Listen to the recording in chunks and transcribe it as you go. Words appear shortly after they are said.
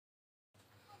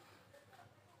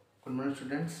Good morning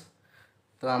students.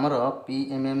 तो आमर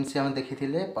PMMC आम देखी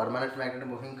परमानेंट मैग्नेटिक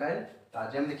मूविंग कॉइल। तो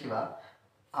आज आम देखा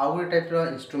आउ गोटे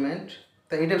टाइप इंस्ट्रूमेंट।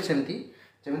 तो ये सेमती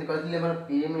जमी कहते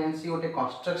पीएमएमसी गोटे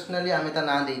कंस्ट्रक्शनली आम ता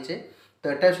ना देचे।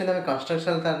 तो यहाँ से आम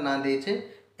कंस्ट्रक्शनल तार ना देचे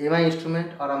एमआई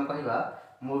इंस्ट्रूमेंट और आम कह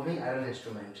मूविंग आयरन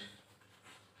इंस्ट्रूमेंट।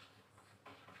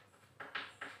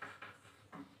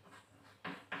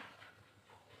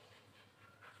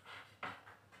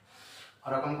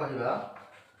 और कौन कह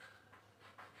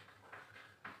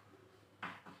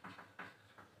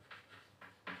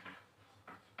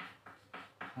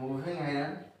मूविंग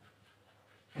आयरन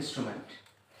इंस्ट्रूमेंट।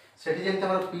 से जमी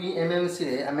आम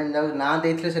पीएमएमसी आम ना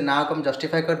देते से ना को हम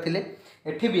जस्टिफाई करते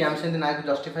एठी भी आम से ना को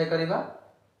जस्टिफाई करवा।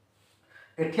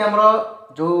 एठी आमर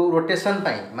जो रोटेशन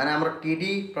माने आमर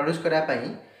टीडी प्रोड्यूस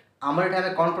करने आमर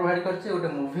ये कौन प्रोवाइड कर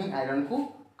गोटे मूविंग आयरन को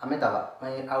आम दवा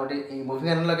आ गोटे मूविंग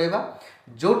आयरन लगेगा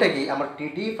जोटा कि आम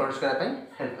टीडी प्रोड्यूस करने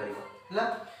हेल्प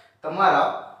कर। तो मार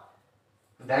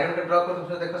डायग्राम ड्रॉ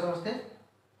कर देख समस्ते।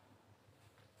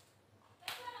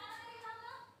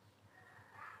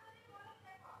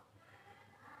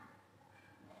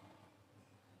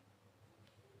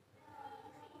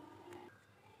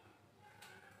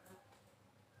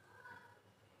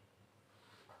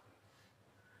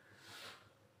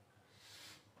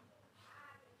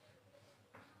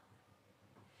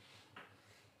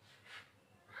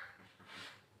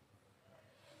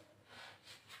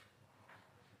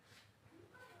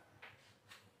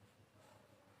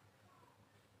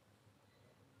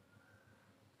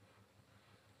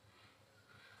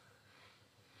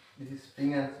 This is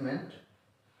spring arrangement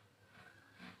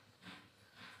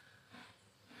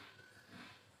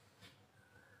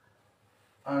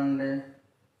and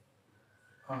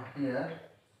here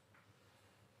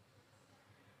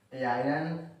a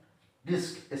iron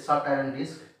disc, a soft iron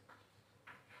disc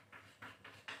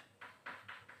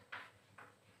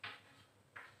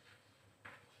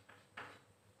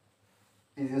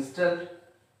is installed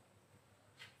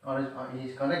or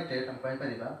is connected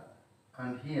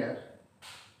and here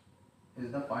is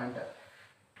the pointer.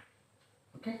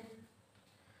 Okay,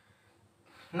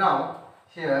 now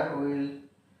here we will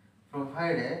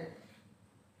provide a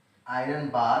iron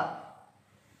bar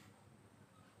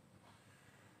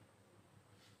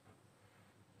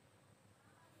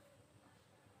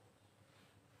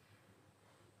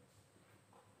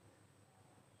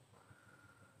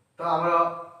तो आम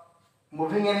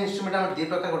moving an instrument आम दी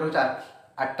प्रकार गोटे हूँ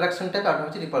attraction type out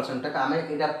हूँ repulsion type. आम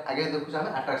यहाँ आगे देखुचे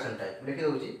आम अट्राक्शन टाइप लिखी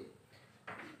दूसरी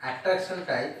अट्राक्शन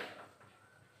टाइप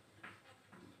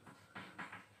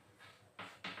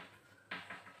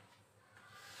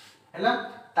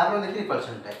है देखिए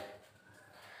रिपल्सन टाइप।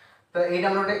 तो ये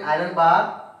गोटे आयरन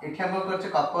बार ये आम कर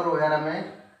कपर वायर आम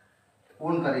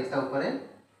ऊन कर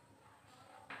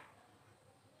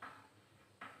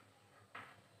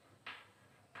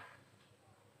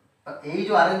यही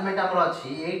जो अरेंजमेंट आमर अच्छी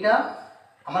यहाँ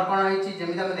आमर कौन है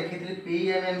जमी आम देखी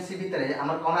पीएमएमसी भितर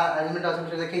आमर कौन अरेंजमेंट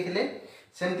अच्छे देखते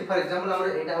सेमती फॉर एग्जांपल आमर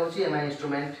यहाँ हूँ एमआई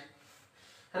इंस्ट्रूमेंट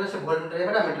है से वोल्ट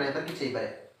ड्राइवर आम ड्राइवर किसी पारे।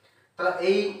 तो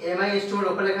यही एमआई इंस्ट्रूमेंट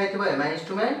ऊपर लिखाई एमआई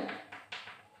इंस्ट्रूमेंट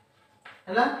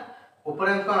है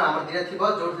ऊपर कौन आम दीटा थी जो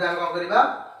कौन करवा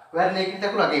वायर नहीं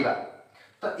लगेगा।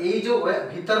 तो यही जो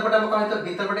भीतर पटे आम कौन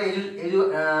भीतर पटे जो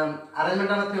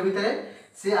अरेंजमेंट आम थी भितर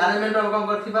से अरेंजमेंट आम कौन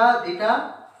कर दीटा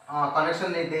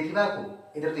कनेक्शन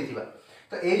इधर दी।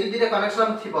 तो ये जो दीटा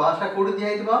कनेक्शन थी कौटी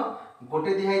दिखाई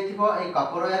गोटे दिखाई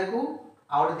कपर वायर को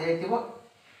आउट दिखाई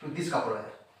दिस कपर वायर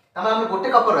तमें गोटे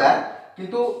कपर वायर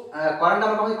किंतु करंट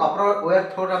आम कौन कपर वायर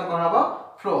थ्रू आम कौन हम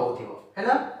फ्लो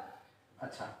होगा।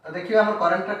 अच्छा तो देखिए आम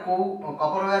करंटा कौ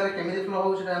कपर वायर केमी फ्लो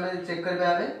हो चेक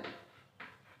करवा।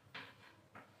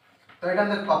 तो यहाँ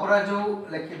कपर वायर जो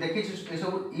देखी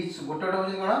सब इच गोटे गोटे हूँ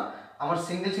कौन आम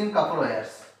single single Kapoor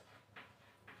wires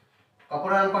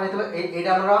Kapoor wire कौन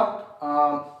होता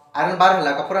आयरन बार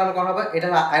है कपर आम कौन हम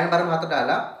यहाँ आयरन बार हाथटा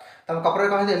है तो कपर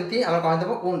कौन एमती आम कौन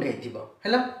उंड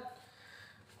है।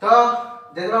 तो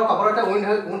जब कपर उंड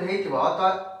हो तो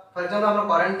फॉर एग्जांपल आम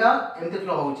करेन्टा एमती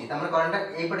फ्लो होती करेन्टा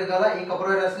यपटे गला ये कपर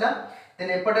वायर आसला देन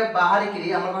एपटे बाहर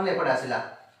आम कौन एपटे आसला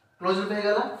क्लोज लूप हो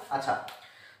गला। अच्छा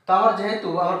तो आम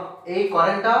जेहेतु आम ये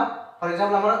करेन्टा फॉर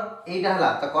एग्जांपल आम यहाँ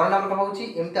है तो करेन्ट आम कौन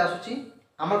होमती आसूँ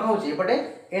आम कौन होपटे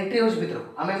एंट्री हो भर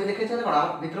को आम देखते कौन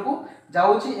आम भर को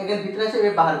जाऊँगी एगेन भितर आसे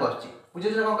बाहर को आसुच्छी बुझे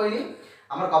कौन कहली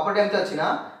आम कपट एमती अच्छी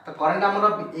ना तो करेन्ट आम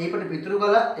यपटे भर को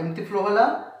गला एमती फ्लो है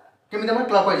केमी आम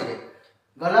क्लॉकवाइज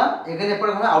गला एगेन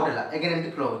एपटे गला आउट है एगेन एमती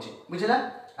फ्लो होची बुझला।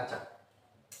 अच्छा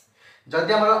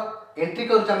जदि आम एंट्री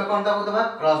करें कौन दबा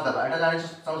क्रॉस दबा यहाँ जानी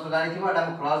समस्त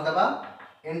जानी क्रॉस दबा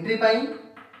एंट्री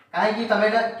कहीं तुम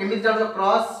यहाँ केमी जान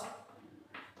क्रॉस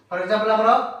फॉर एग्जांपल हमर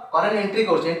करंट एंट्री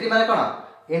करछ एंट्री माने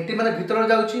कोन एंट्री माने भीतर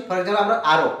जाउची फॉर एग्जांपल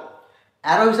हमर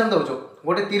एरो हिसाब दउछो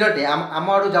गोटे तीरटे आम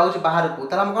आडू जाउची बाहर को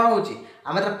तार हम कोन होउची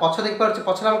आम तर पछ देख पारछ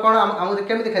पछ हम कोन हम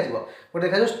केमि देखा जिवो गोटे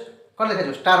देखा जो कोन देखा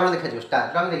जो स्टार वाला देखा जो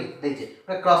स्टार हम देखि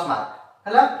गोटे क्रॉस मार्क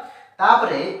हला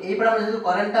तापरे एई पर हम जो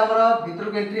करंट हमर भीतर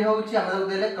को एंट्री होउची हम जो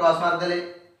देले क्रॉस मार्क देले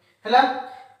हला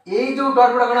एई जो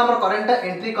डॉट बडा कोन हमर करंट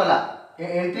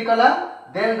एंट्री कला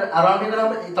देन अराउंड कला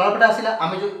तळपटा आसिला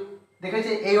हम जो देखै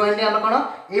छै ए वाइंड हम कोन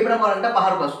एई पर करंट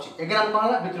बाहर को आसुची एगे हम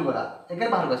कोन भीतर गला एगे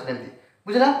बाहर को आसिला एमती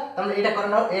बुझला तमने एटा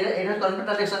करंट एटा करंट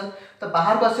डायरेक्शन तो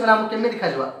बाहर को आसी हम केमे दिखा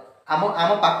जवा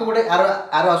आम पाखु गोटे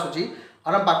आरो आसुची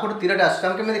और हम पाखु तीरटा आसुची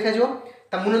हम केमे दिखा जवा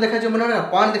त मुनो देखा जो मुनो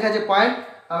पॉइंट देखा जे पॉइंट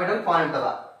हम एटा पॉइंट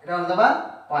दबा एटा हम दबा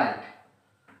पॉइंट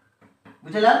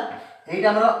बुझला एटा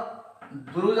हमर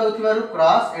दूर जाउथिबारु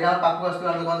क्रॉस एटा हम पाखु आसु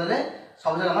हम कोन देले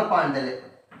सब जगह हम पॉइंट देले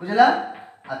बुझला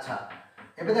अच्छा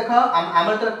एबे देखो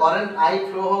हमर त करंट आई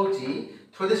फ्लो होउची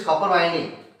थ्रू दिस कॉपर वाइंडिंग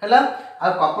हला आ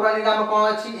कॉपर वाइंडिंग हम कोन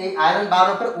अछि ए आयरन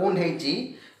बार ऊपर वुंड हेची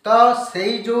तो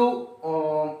सेई जो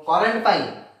करंट पाई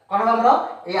कोन हमर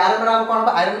ए iron bar cone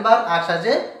iron bar acts as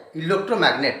a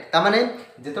electromagnet ता माने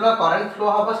जेतला करंट फ्लो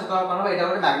हबो सेतला कोन एटा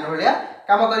गोटे मैग्नेट भलिया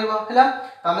काम करिवो हला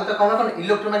तमे तो कोन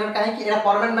इलेक्ट्रोमैग्नेट काहे कि एटा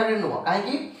परमानेंट मैग्नेट नुहो काहे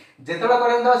कि जेतला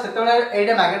करंट दबो सेतला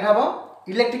एटा मैग्नेट हबो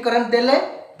इलेक्ट्रिक करंट देले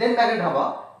देन मैग्नेट हबो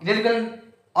इलेक्ट्रिक करंट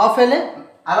ऑफ हेले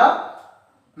आरो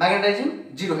मैग्नेटाइजिंग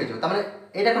जीरो हे जो ता माने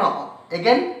एटा कोन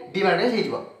अगेन डिमैग्नेटाइज हे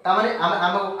जो ता माने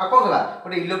हम कोन कहबा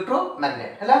गोटे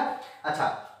इलेक्ट्रोमैग्नेट हला अच्छा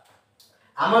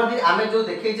हमर दी आमे जो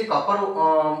देखै जे कॉपर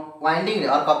वाइंडिंग रे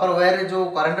और कॉपर वायर रे जो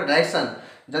करंट डायरेक्शन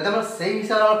जदि हमर सेही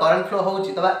हिसाब रे करंट फ्लो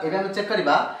होउची तबा एबे हम चेक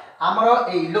करबा हमर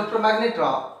ए इलेक्ट्रोमैग्नेट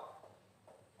रो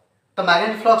तो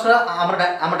मैग्नेटिक फ्लक्स रो हमर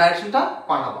डायरेक्शन ता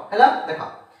कोन हबो हला देखो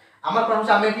हमर कोन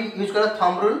हम एटी यूज कर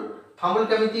थंब रूल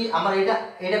केमिति हमर एटा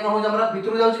कोन हो हमर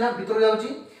भीतर जाउची ना भीतर जाउची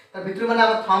तो भीतर माने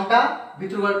हमर थंब ता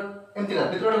भीतर एमति कर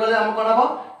भीतर गले हम कोन हबो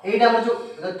एटा हमर जो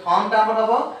थंब ता हमर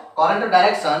हबो करंट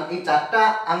डायरेक्शन ए चारटा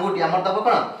आंगुठी हमर दबो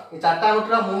कोन ए चारटा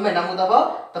आंगुठी रो मूवमेंट हम दबो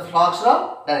तो फ्लक्स रो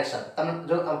डायरेक्शन तम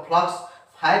जो फ्लक्स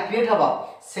फायर क्रिएट हबो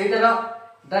सेटा रो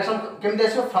डायरेक्शन केमि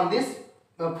आसो फ्रॉम दिस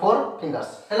फोर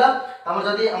फिंगर्स हला हमर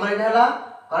जदी हमर एटा हला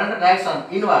करंट डायरेक्शन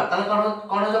इनवर्ड तने कोन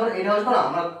हो हमर एटा हो कोन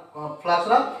हमर फ्लक्स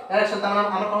रो डायरेक्शन तम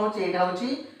हमर कोन होची एटा होची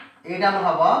एटा हमर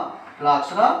हबो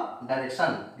flux row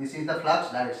direction this is the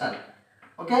flux direction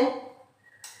okay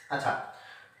अच्छा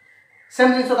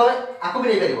सेम जिंस तमे आको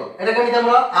भी नै करिवो एटा केमि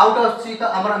हमर आउट आछि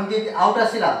त हमर हमदि आउट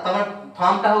आसिला तमर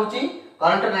थंब ता होची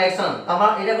करंट डायरेक्शन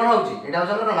तमर एटा कोन होची एटा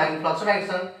होची हमर मैग्नेटिक फ्लक्स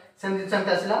डायरेक्शन सेम जिंस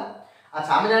हमते आसिला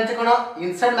अच्छा हम जानि कोन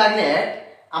इनसाइड मैग्नेट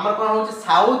हमर कोन होची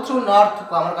साउथ टू नॉर्थ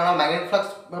को हमर कोन मैग्नेटिक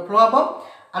फ्लक्स फ्लो हबो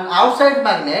एंड आउटसाइड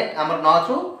मैग्नेट हमर नॉर्थ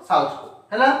टू साउथ को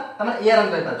हैला तमर एयर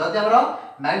हम कहता जदी हमर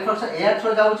मैग्नेटिक फ्लक्स एयर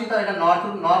थ्रू जाउची त एटा नॉर्थ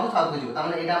टू साउथ को जिवो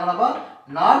तमने एटा हमर हबो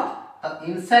नॉर्थ तो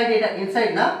इनसाइड एटा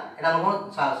इनसाइड ना एटा हमर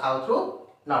कोन साउथ टू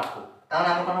नॉर्थ को तमने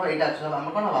हमर कोन हबो एटा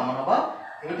हमर कोन हबो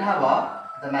एटा हबो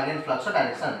द मैग्नेटिक फ्लक्स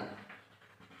डायरेक्शन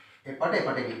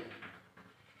एपटे भी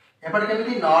एपटे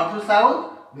केमिति नॉर्थ टू साउथ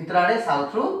भीतर आडे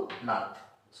south to north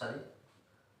sorry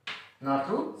north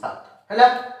to south हैला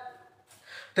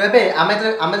तो एबे आमे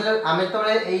तो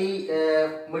एई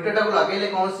मीटरटा को लगेले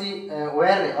कोनसी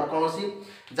वायर रे और कोनसी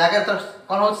जगह तो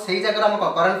कोन हो सेही जगह हम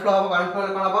करंट फ्लो हबो करंट फ्लो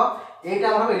कोन हबो एटा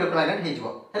हमर इलेक्ट्रोमैग्नेट हे जिवो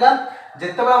हैला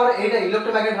जेते बा हमर एटा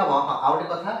इलेक्ट्रोमैग्नेट हबो हां आउटे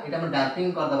कथा एटा हम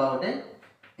डैम्पिंग कर दबा गोटे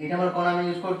एटा हमर कोन हम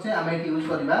यूज करछे हम एटी यूज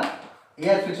करबा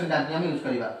एयर फ्रिक्शन डैम्पिंग हम यूज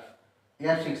करबा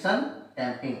एयर फ्रिक्शन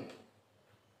डैम्पिंग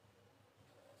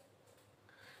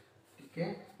ठीक है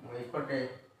ओइ पटे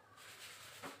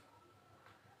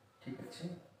ठीक अछि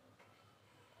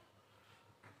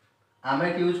हम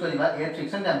एटी यूज करबा एयर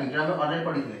फ्रिक्शन डैम्पिंग जो हम ऑलरेडी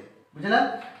पढिथिले बुझला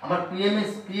हमर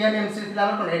पीएमएमसी थिला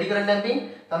हमर एडी करंट डैम्पिंग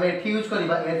त हम एटी यूज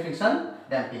करबा एयर फ्रिक्शन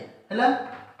डैम्पिंग हैला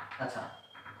अच्छा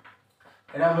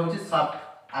एटा हम होची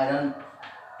सॉफ्ट आयरन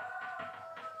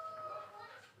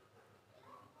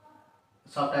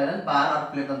बार और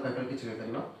प्लेट हम पेपर किछ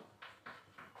करबा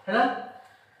हैला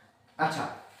अच्छा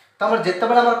त हमर जेते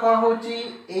बेला हमर कोन होची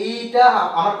एटा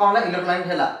हमर कोन ला इलेक्ट्रोमैग्नेट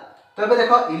हैला तो एबे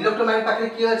देखो इलेक्ट्रोमैग्नेट पाखे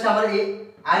की अछि हमर ए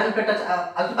आयरन पेटा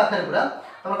आजु पाखे पूरा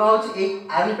तमर कोन होची ए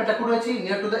आयरन पेटा कुड अछि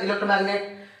नियर टू द इलेक्ट्रोमैग्नेट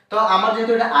तो हमर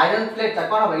जेतो एटा आयरन प्लेट ता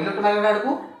कोन हो इलेक्ट्रोमैग्नेट आड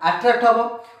को अट्रैक्ट हबो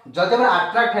जदि हमर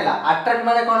अट्रैक्ट हैला अट्रैक्ट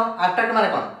माने कोन अट्रैक्ट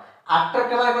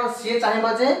माने कोन सी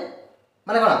चाहिबो जे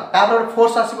माने कोन तापर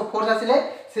फोर्स आसिले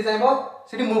से चाहिबो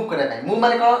सेठी मूव करे पाई मूव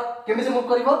माने कोन केमि से मूव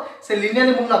करबो से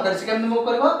लिनियरली मूव न करे से केमि मूव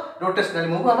करबो रोटेशनली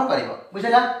मूव हम करबो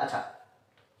बुझला अच्छा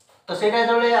तो सेटा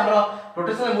जले हमर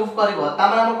रोटेशनल मूव करबो ता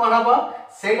माने हम कोन हबो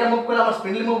सेटा मूव करला हमर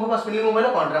स्पिंडली मूव होबो स्पिंडली मूव होला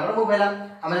काउंटर हमर मूव होला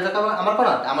हमर जका हमर कोन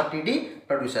हमर टीडी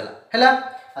प्रोड्यूस होला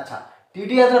अच्छा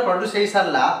टीडी जेतले प्रोड्यूस हे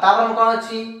सारला तापर हम कोन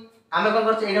अछि आमे कोन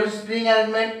करछ एटा spring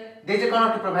arrangement देजे cone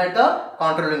to provide the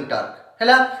controlling torque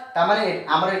हैला ता माने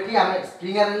हमर एठी आमे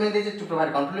spring arrangement देजे to provide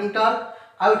controlling torque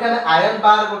आ एटा में आयरन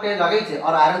बार गोटे लगै छै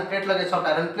और आयरन प्लेट लगै सॉफ्ट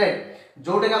आयरन प्लेट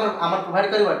जोटे के हमर प्रोवाइड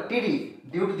करबा TD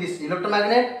due to this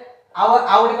electromagnet आउ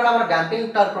कोन हमर डैम्पिंग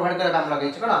टॉर्क प्रोवाइड करबा हम लगै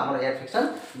छै कोन हमर एयर फ्रिक्शन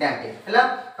डैम्पिंग हैला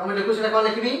हम देखु सेटा कोन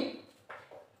लिखबी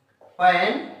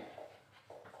when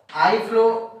I flow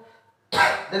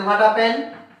then what happen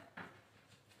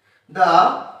the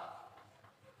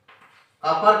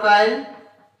upper coil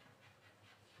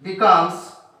becomes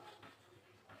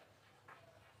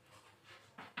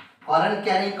current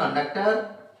carrying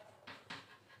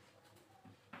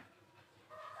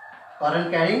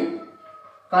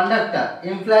conductor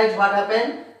implies what happen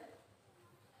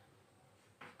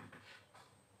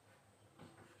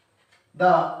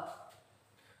the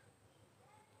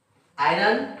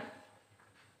iron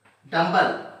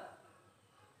dumbbell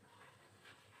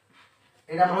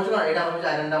एटा हम होछ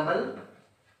आयरन डंबल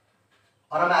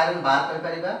और हम आयरन बार कर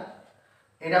परिबा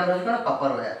एटा हम होछ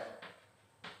कॉपर वायर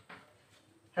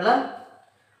हैला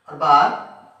और बार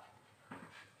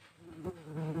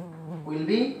will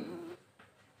be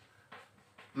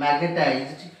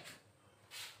magnetized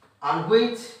on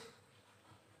which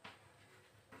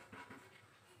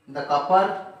the copper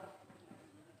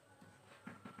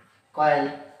coil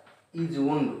is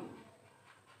wound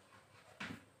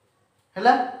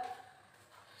हैला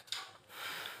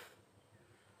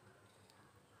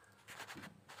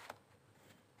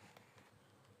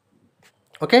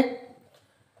okay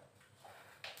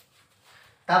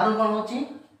तापर कोन होची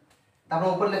तापर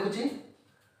ऊपर लिखुची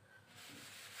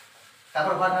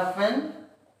तापर what happen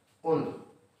wound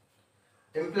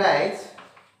implies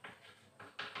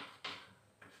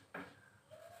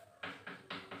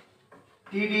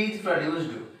TD is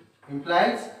produced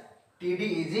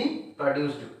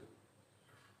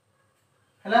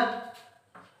हैला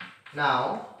now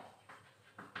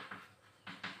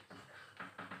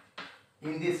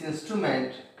in this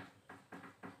instrument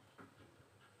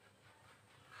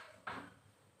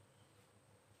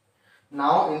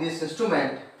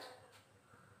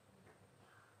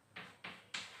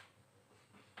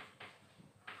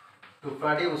to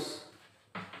produce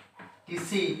TC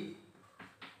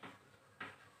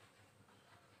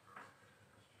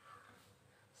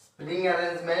spring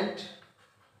arrangement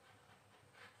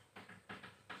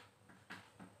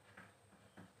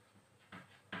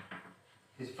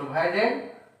is provided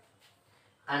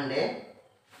and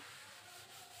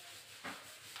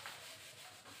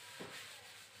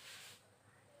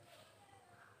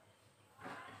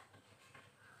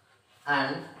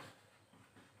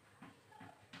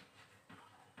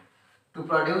to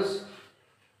produce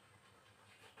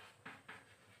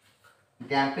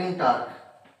damping torque,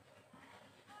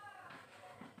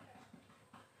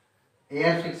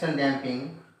 air friction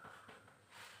damping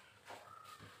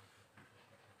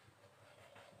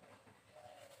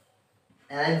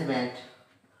arrangement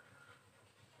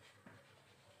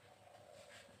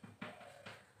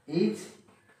is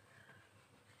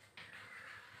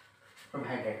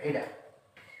provided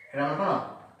एटा हमर कोन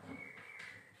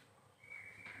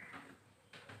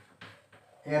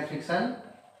air friction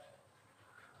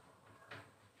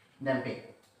damping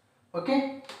okay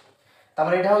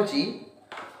तमर एटा होची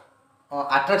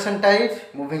attraction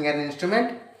type moving iron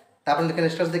instrument तापर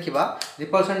next देखिबा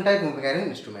repulsion type moving iron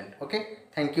instrument okay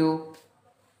thank you.